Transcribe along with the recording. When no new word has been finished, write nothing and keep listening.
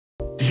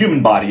The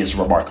human body is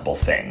a remarkable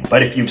thing,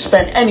 but if you've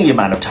spent any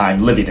amount of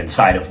time living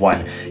inside of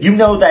one, you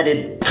know that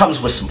it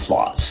comes with some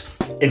flaws.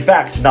 In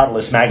fact,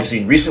 Nautilus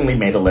Magazine recently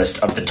made a list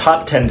of the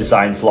top 10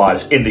 design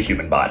flaws in the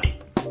human body.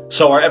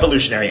 So our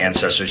evolutionary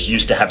ancestors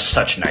used to have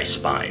such nice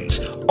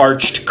spines.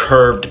 Arched,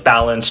 curved,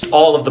 balanced,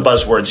 all of the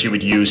buzzwords you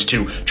would use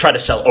to try to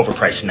sell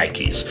overpriced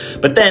Nikes.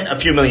 But then, a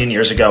few million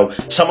years ago,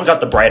 someone got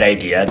the bright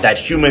idea that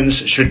humans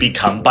should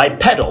become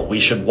bipedal. We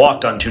should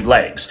walk on two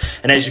legs.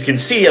 And as you can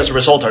see, as a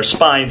result, our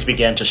spines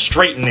began to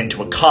straighten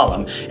into a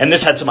column, and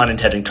this had some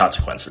unintended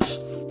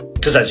consequences.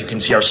 Because as you can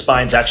see, our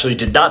spines actually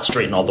did not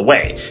straighten all the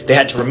way. They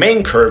had to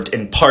remain curved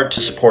in part to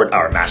support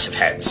our massive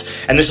heads.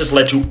 And this has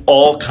led to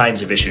all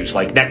kinds of issues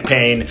like neck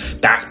pain,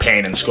 back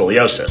pain, and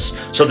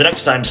scoliosis. So the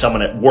next time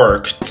someone at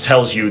work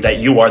tells you that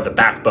you are the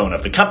backbone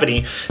of the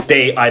company,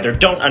 they either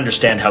don't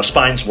understand how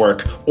spines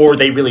work or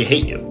they really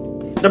hate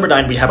you. Number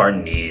 9, we have our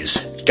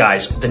knees.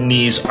 Guys, the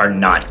knees are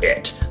not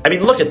it. I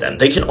mean, look at them.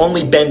 They can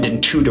only bend in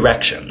two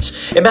directions.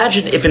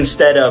 Imagine if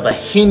instead of a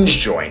hinge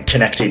joint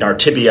connecting our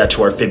tibia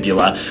to our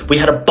fibula, we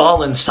had a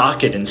ball and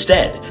socket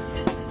instead.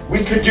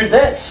 We could do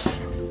this,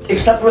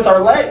 except with our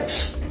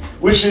legs,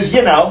 which is,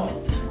 you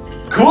know,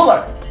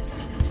 cooler.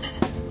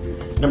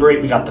 Number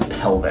 8, we got the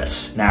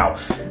pelvis. Now,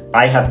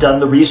 I have done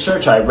the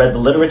research, I've read the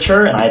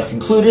literature, and I have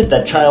concluded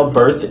that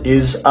childbirth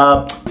is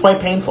quite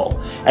painful.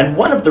 And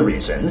one of the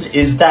reasons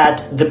is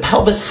that the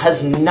pelvis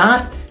has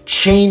not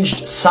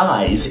changed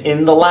size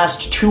in the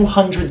last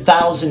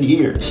 200,000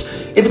 years.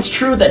 If it's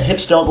true that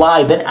hips don't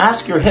lie, then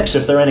ask your hips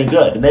if they're any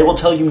good, and they will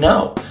tell you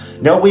no.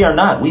 No, we are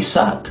not. We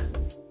suck.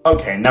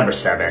 Okay, number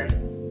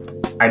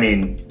 7. I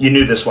mean, you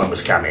knew this one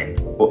was coming.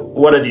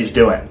 What are these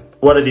doing?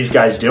 What are these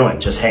guys doing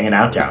just hanging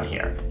out down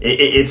here?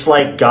 It's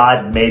like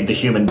God made the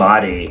human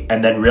body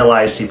and then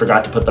realized he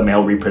forgot to put the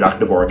male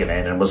reproductive organ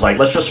in and was like,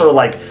 let's just sort of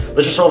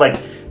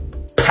like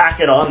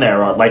pack it on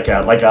there or like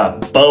a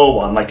bow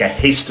on like a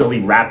hastily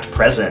wrapped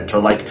present or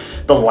like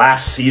the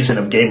last season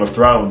of Game of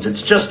Thrones.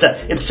 It's just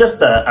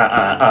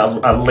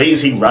a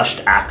lazy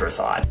rushed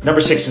afterthought.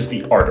 Number 6 is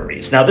the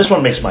arteries. Now this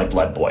one makes my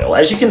blood boil.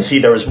 As you can see,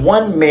 there is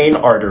one main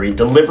artery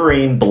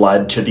delivering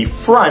blood to the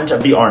front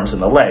of the arms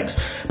and the legs.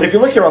 But if you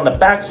look here on the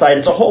back side,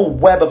 it's a whole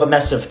web of a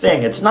mess of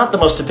thing. It's not the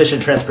most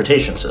efficient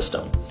transportation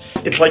system.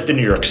 It's like the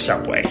New York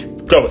subway.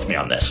 Go with me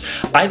on this.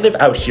 I live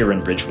out here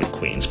in Ridgewood,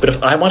 Queens, but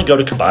if I want to go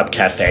to Kebab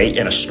Cafe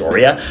in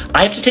Astoria,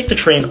 I have to take the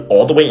train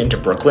all the way into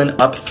Brooklyn,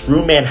 up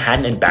through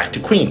Manhattan, and back to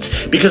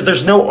Queens, because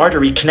there's no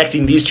artery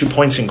connecting these 2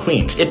 points in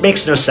Queens. It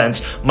makes no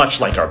sense, much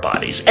like our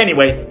bodies.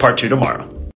 Anyway, part 2 tomorrow.